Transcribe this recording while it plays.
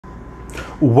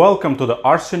Welcome to the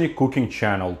Arsenic Cooking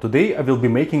channel. Today I will be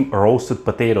making roasted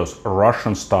potatoes,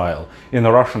 Russian style. In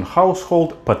a Russian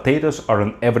household, potatoes are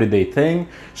an everyday thing,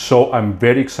 so I'm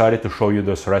very excited to show you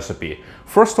this recipe.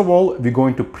 First of all, we're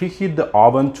going to preheat the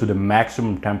oven to the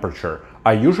maximum temperature.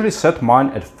 I usually set mine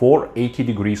at 480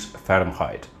 degrees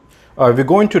Fahrenheit. We're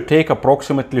going to take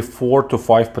approximately 4 to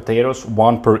 5 potatoes,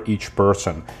 one per each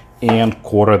person, and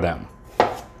quarter them.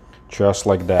 Just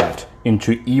like that,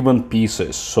 into even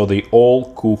pieces, so they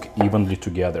all cook evenly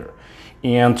together.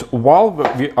 And while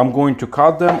I'm going to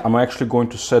cut them, I'm actually going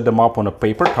to set them up on a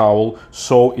paper towel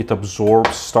so it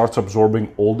starts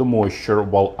absorbing all the moisture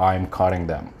while I'm cutting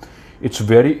them. It's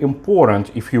very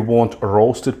important, if you want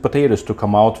roasted potatoes to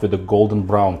come out with a golden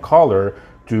brown color,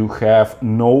 to have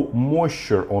no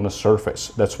moisture on the surface.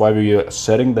 That's why we are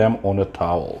setting them on a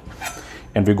towel.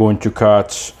 And we're going to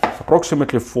cut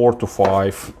approximately 4 to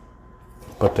 5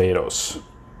 potatoes.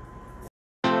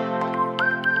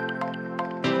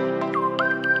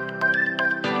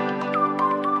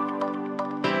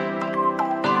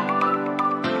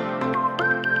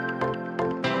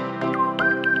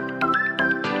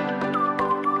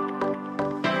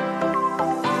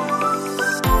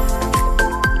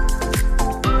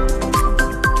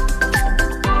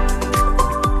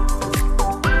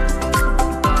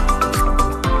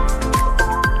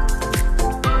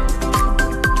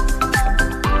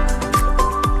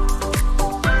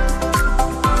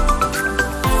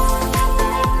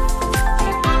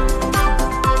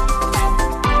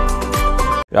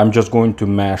 I'm just going to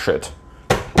mash it.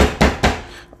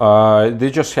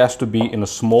 This just has to be in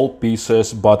small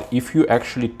pieces, but if you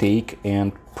actually take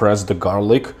and press the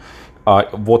garlic,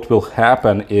 what will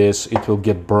happen is it will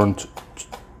get burnt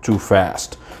too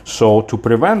fast. So to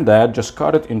prevent that, just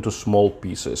cut it into small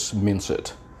pieces, mince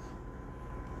it.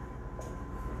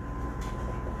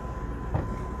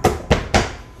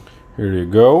 Here you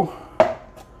go.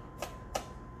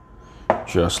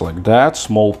 Just like that,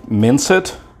 small, mince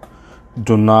it.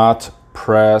 Do not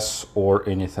press or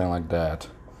anything like that.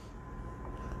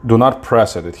 Do not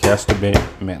press it, it has to be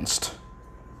minced.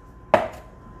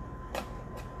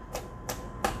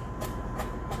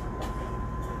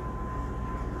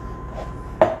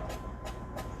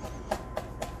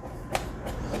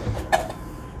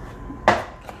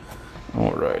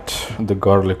 All right, the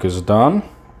garlic is done.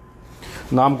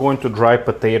 Now I'm going to dry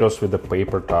potatoes with a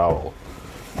paper towel.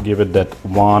 Give it that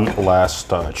one last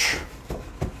touch.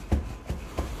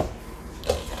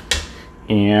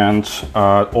 And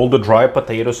all the dry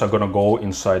potatoes are gonna go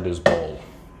inside this bowl.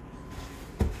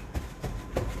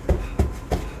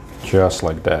 Just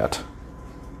like that.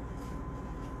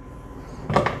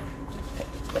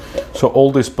 So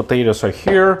all these potatoes are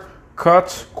here,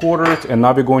 cut, quartered, and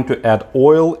now we're going to add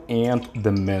oil and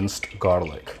the minced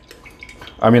garlic.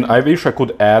 I mean, I wish I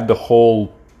could add the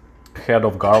whole head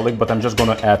of garlic, but I'm just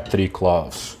gonna add 3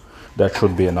 cloves. That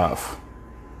should be enough.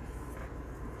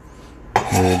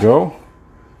 There you go.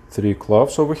 3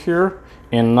 cloves over here,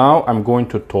 and now I'm going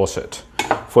to toss it.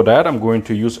 For that, I'm going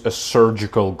to use a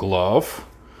surgical glove,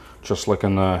 just like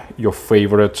in your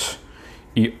favorite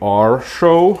ER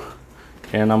show,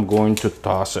 and I'm going to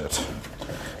toss it.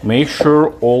 Make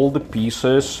sure all the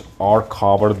pieces are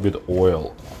covered with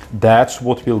oil. That's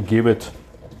what will give it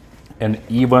an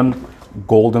even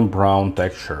golden brown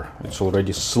texture. It's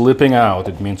already slipping out.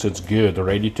 It means it's good,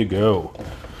 ready to go.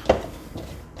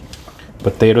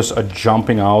 Potatoes are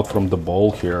jumping out from the bowl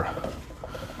here.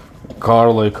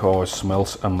 Garlic, oh, it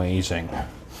smells amazing.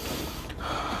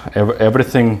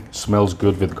 Everything smells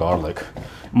good with garlic.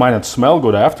 Might not smell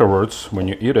good afterwards when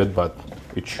you eat it, but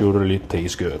it surely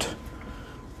tastes good.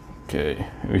 Okay,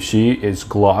 you see it's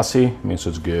glossy, means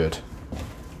it's good.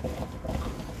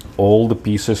 All the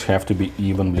pieces have to be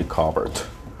evenly covered.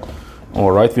 All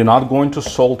right, we're not going to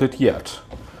salt it yet.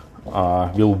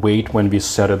 We'll wait when we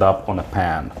set it up on a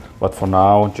pan. But for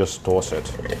now, just toss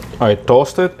it. I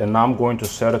tossed it, and now I'm going to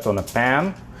set it on a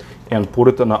pan and put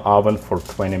it in the oven for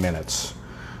 20 minutes.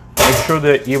 Make sure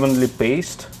they're evenly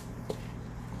paced.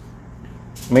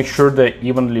 Make sure they're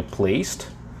evenly placed.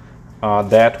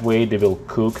 That way they will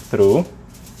cook through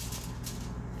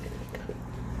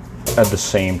at the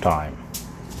same time.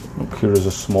 Here is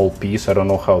a small piece. I don't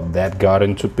know how that got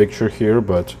into picture here,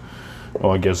 but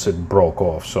I guess it broke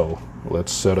off, so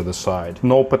let's set it aside.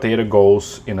 No potato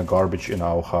goes in a garbage in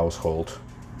our household.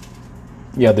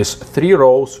 Yeah, this 3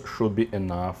 rows should be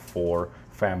enough for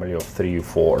family of 3 or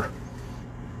 4.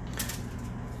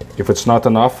 If it's not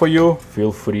enough for you,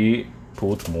 feel free,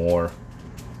 put more.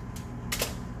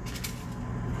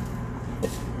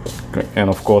 Okay, and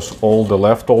of course, all the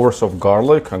leftovers of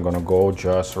garlic, I'm gonna go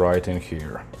just right in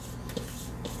here.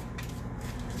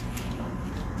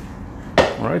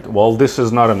 All right, well, this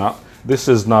is not enough. This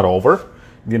is not over.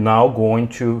 We're now going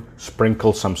to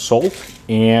sprinkle some salt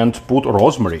and put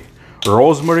rosemary.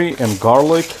 Rosemary and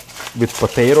garlic with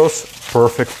potatoes,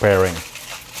 perfect pairing.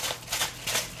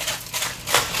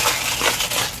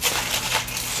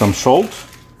 Some salt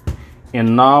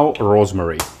and now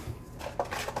rosemary.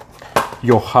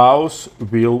 Your house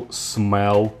will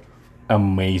smell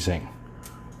amazing.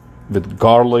 With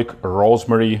garlic,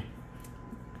 rosemary,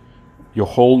 your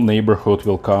whole neighborhood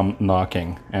will come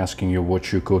knocking, asking you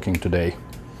what you're cooking today.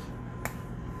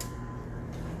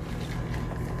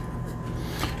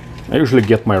 I usually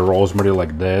get my rosemary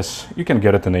like this. You can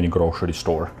get it in any grocery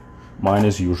store. Mine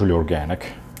is usually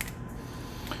organic.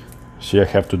 See, I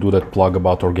have to do that plug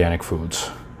about organic foods.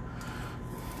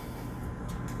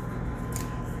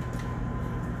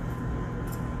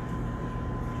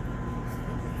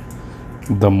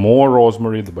 The more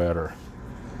rosemary, the better.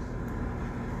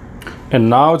 And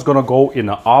now it's gonna go in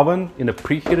an oven, in a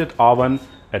preheated oven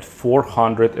at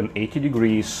 480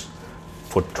 degrees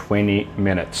for 20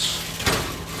 minutes.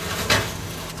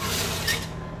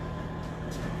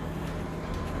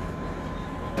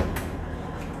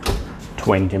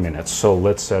 20 minutes, so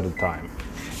let's set the time.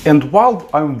 And while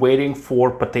I'm waiting for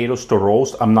potatoes to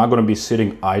roast, I'm not going to be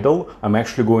sitting idle. I'm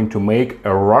actually going to make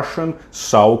a Russian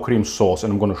sour cream sauce,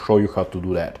 and I'm going to show you how to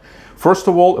do that. First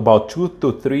of all, about 2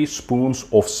 to 3 spoons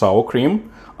of sour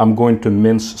cream. I'm going to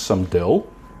mince some dill.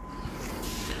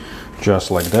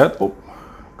 Just like that. Oh,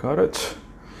 got it.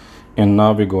 And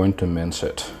now we're going to mince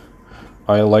it.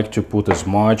 I like to put as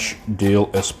much dill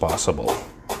as possible.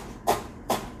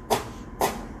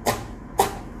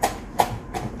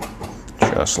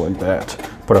 Just like that.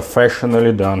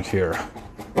 Professionally done here.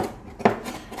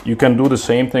 You can do the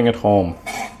same thing at home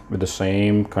with the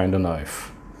same kind of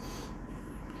knife.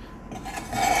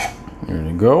 There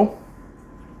you go.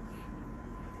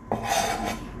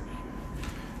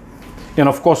 And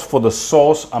of course, for the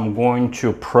sauce, I'm going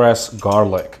to press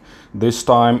garlic. This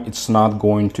time it's not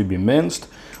going to be minced.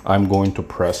 I'm going to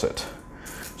press it.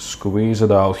 Squeeze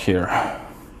it out here.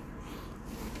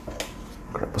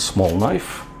 Grab a small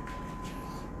knife.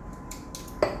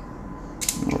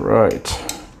 All right.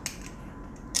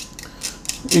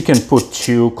 You can put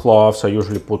 2 cloves. I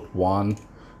usually put 1,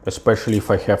 especially if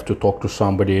I have to talk to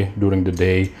somebody during the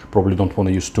day. Probably don't want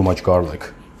to use too much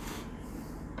garlic.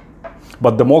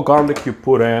 But the more garlic you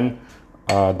put in,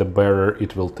 the better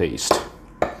it will taste.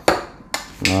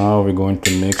 Now we're going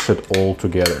to mix it all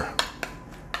together.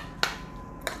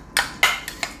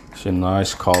 It's a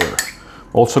nice color.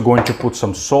 Also going to put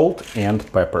some salt and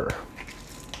pepper.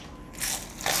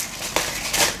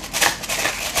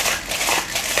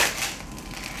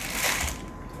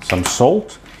 Some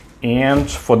salt,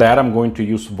 and for that I'm going to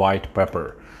use white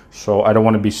pepper. So I don't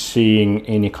want to be seeing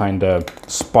any kind of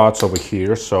spots over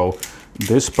here. So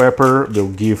this pepper will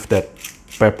give that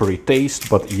peppery taste,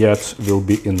 but yet will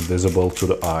be invisible to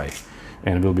the eye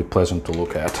and will be pleasant to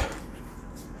look at.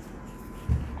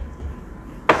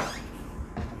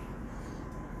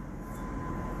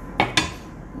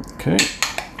 Okay,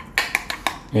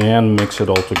 and mix it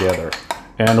all together,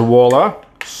 and voila,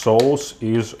 sauce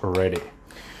is ready.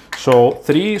 So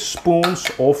 3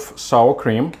 spoons of sour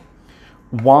cream,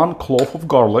 1 clove of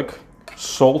garlic,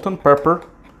 salt and pepper,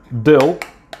 dill,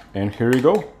 and here you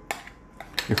go.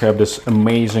 You have this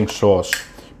amazing sauce.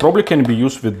 Probably can be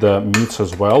used with the meats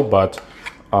as well, but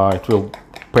it will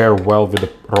pair well with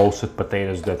the roasted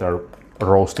potatoes that are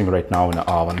roasting right now in the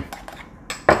oven.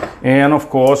 And of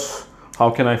course, how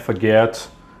can I forget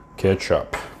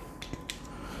ketchup?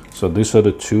 So these are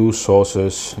the 2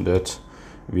 sauces that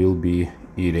we'll be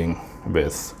eating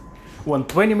with. When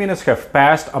 20 minutes have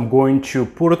passed, I'm going to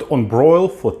put it on broil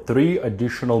for 3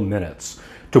 additional minutes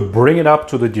to bring it up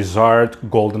to the desired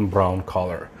golden brown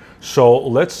color. So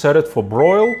let's set it for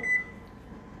broil.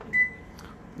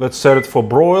 Let's set it for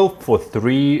broil for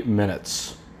 3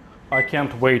 minutes. I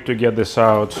can't wait to get this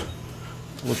out.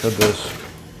 Look at this.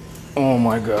 Oh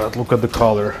my God, look at the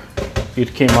color.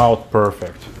 It came out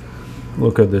perfect.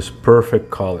 Look at this perfect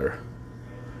color.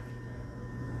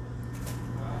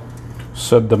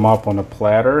 Set them up on a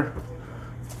platter,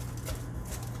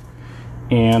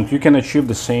 and you can achieve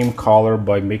the same color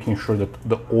by making sure that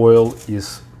the oil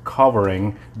is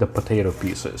covering the potato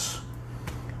pieces,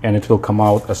 and it will come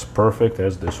out as perfect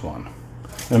as this one.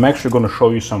 And I'm actually going to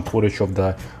show you some footage of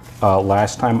the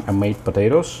last time I made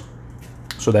potatoes,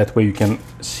 so that way you can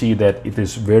see that it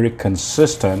is very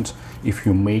consistent if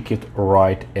you make it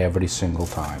right every single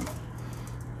time.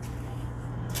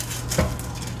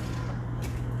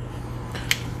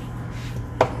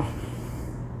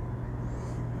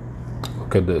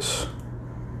 Look at this.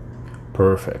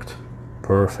 Perfect.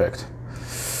 perfect.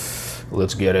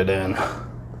 Let's get it in.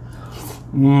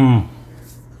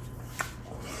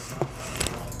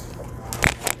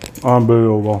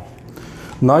 Unbelievable.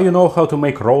 Now you know how to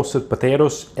make roasted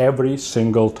potatoes every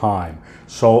single time.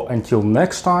 So until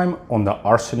next time on the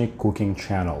Arsenic Cooking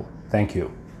channel. Thank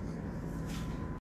you.